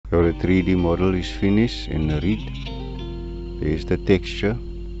So the 3D model is finished, and read, there's the texture.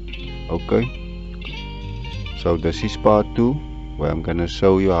 Okay, so this is part 2, where I'm gonna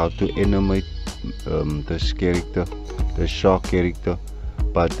show you how to animate this character, the shark character,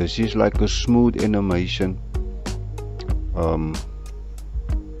 but this is like a smooth animation.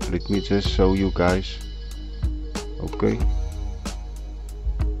 Let me just show you guys. Okay,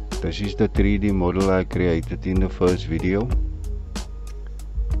 this is the 3D model I created in the first video.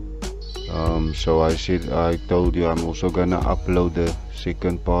 So I told you I'm also gonna upload the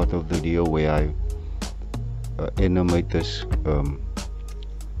second part of the video where I animate this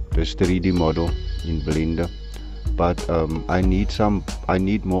 3D model in Blender. But I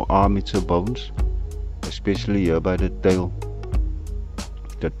need more armature bones, especially here by the tail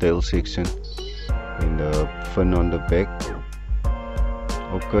section and the fin on the back.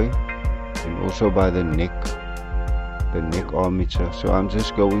 Okay, and also by the neck armature. So I'm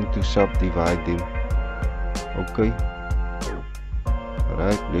just going to subdivide them. Okay,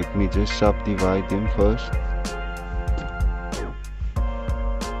 alright, let me just subdivide them first.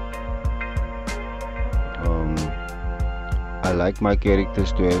 I like my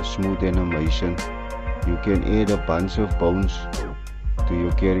characters to have smooth animation. You can add a bunch of bones to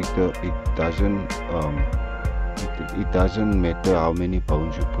your character. It doesn't matter how many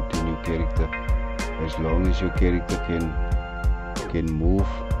bones you put in your character, as long as your character can move,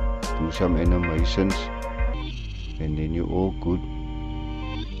 do some animations, and then you're all good.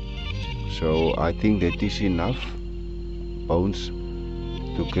 So I think that is enough bones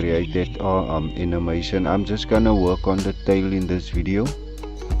to create that animation. I'm just gonna work on the tail in this video,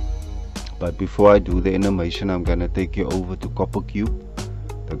 but before I do the animation, I'm gonna take you over to CopperCube,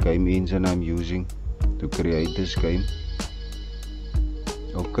 the game engine I'm using to create this game.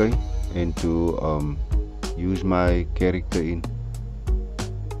 Okay, and to use my character in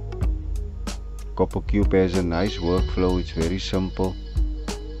CopperCube has a nice workflow. It's very simple.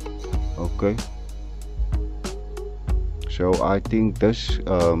 Okay, so I think this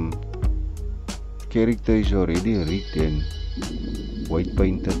character is already rigged and white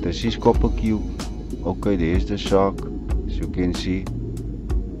painted. This is CopperCube. Okay, there's the shark. As you can see,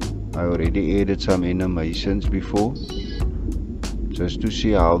 I already added some animations before, just to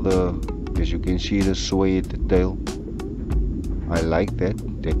see how as you can see, the sway at the tail. I like that.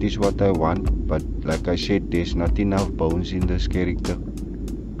 That is what I want. But like I said, there's not enough bones in this character.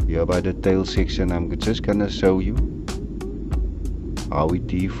 Here by the tail section, I'm just gonna show you how it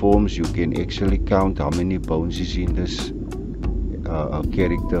deforms. You can actually count how many bones is in this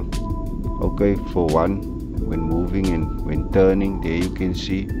character. Okay, for one, when moving and when turning, there you can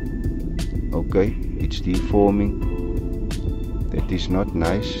see. Okay, it's deforming. That is not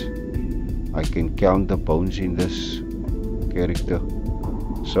nice. I can count the bones in this character.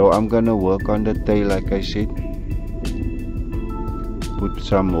 So I'm gonna work on the tail, like I said. Put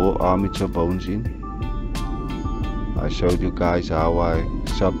some more armature bones in. I showed you guys how I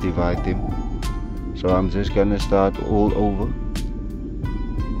subdivide them. So I'm just gonna start all over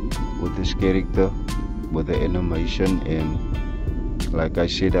with this character, with the animation, and like I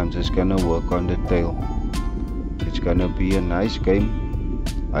said, I'm just gonna work on the tail. It's gonna be a nice game.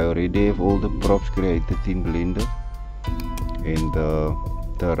 I already have all the props created in Blender and the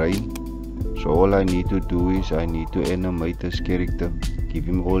terrain. So all I need to do is I need to animate this character, give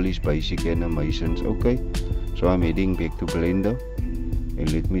him all his basic animations. Okay, so I'm heading back to Blender,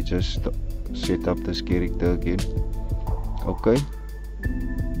 and let me just set up this character again. Okay,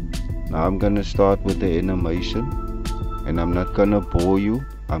 now I'm gonna start with the animation, and I'm not gonna bore you.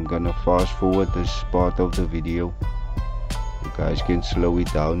 I'm gonna fast forward this part of the video. You guys can slow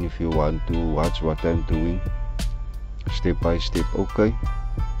it down if you want to watch what I'm doing step by step. Okay,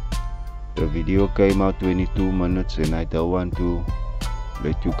 the video came out 22 minutes, and I don't want to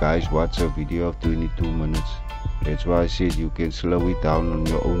let you guys watch a video of 22 minutes. That's why I said you can slow it down on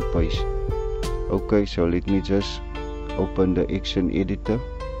your own pace. Okay, so let me just open the action editor,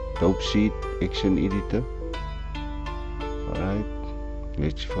 Dope Seed action editor. Alright,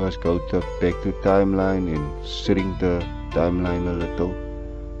 let's first go back to timeline and shrink the timeline a little.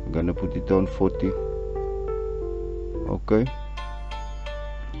 I'm gonna put it on 40. Okay,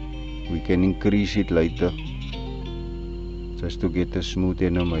 we can increase it later just to get a smooth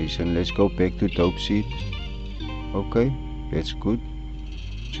animation. Let's go back to Dope Seed. Okay, that's good.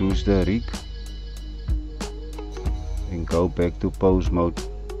 Choose the rig and go back to pose mode.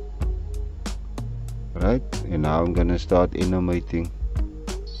 Right, and now I'm gonna start animating.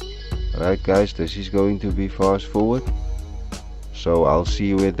 Right guys, this is going to be fast forward, so I'll see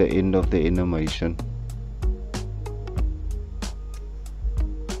you at the end of the animation.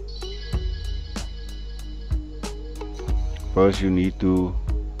 first you need to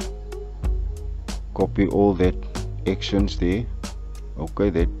copy all that actions there. Okay,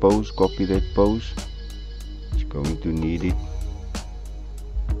 that pose, copy that pose. It's going to need it.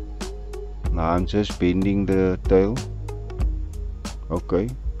 Now I'm just bending the tail, okay,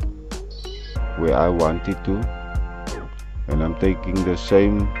 where I want it to, and I'm taking the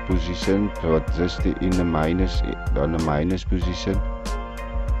same position, but just in the minus, on the minus position.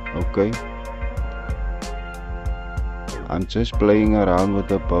 Okay, I'm just playing around with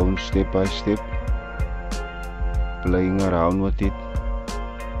the bone step by step, playing around with it,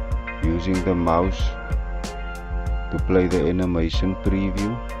 using the mouse to play the animation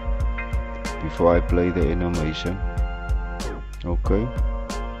preview before I play the animation. Okay,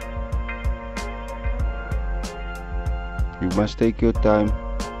 you must take your time,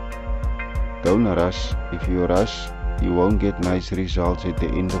 don't rush. If you rush, you won't get nice results at the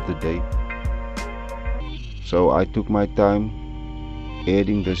end of the day. So I took my time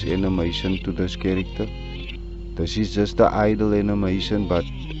adding this animation to this character. This is just the idle animation, but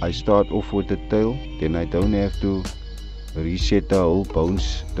I start off with the tail, then I don't have to reset the whole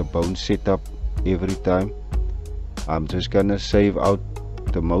the bone setup every time. I'm just gonna save out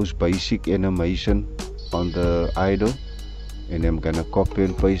the most basic animation on the idle, and I'm gonna copy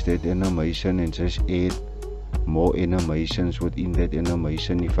and paste that animation and just add more animations within that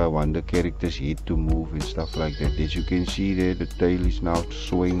animation if I want the character's head to move and stuff like that. As you can see there, the tail is now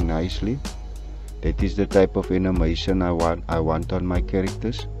swaying nicely. That is the type of animation I want on my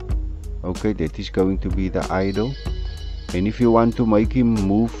characters. Okay, that is going to be the idle. And if you want to make him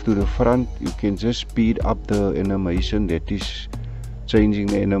move to the front, you can just speed up the animation. That is changing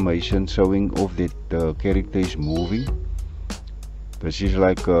the animation, showing off that the character is moving. This is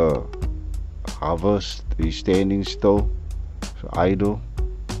like a hover, he's standing still, so idle.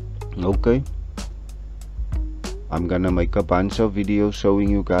 Okay, I'm gonna make a bunch of videos showing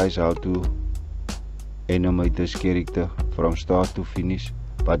you guys how to animate this character from start to finish,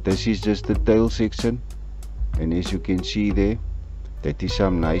 but this is just the tail section. And as you can see there, that is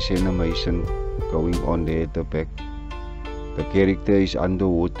some nice animation going on there at the back. The character is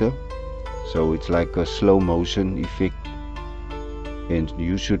underwater, so it's like a slow motion effect, and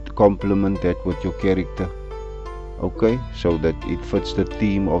you should complement that with your character, okay, so that it fits the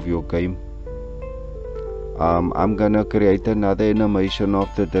theme of your game. I'm gonna create another animation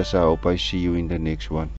after this. I hope I see you in the next one.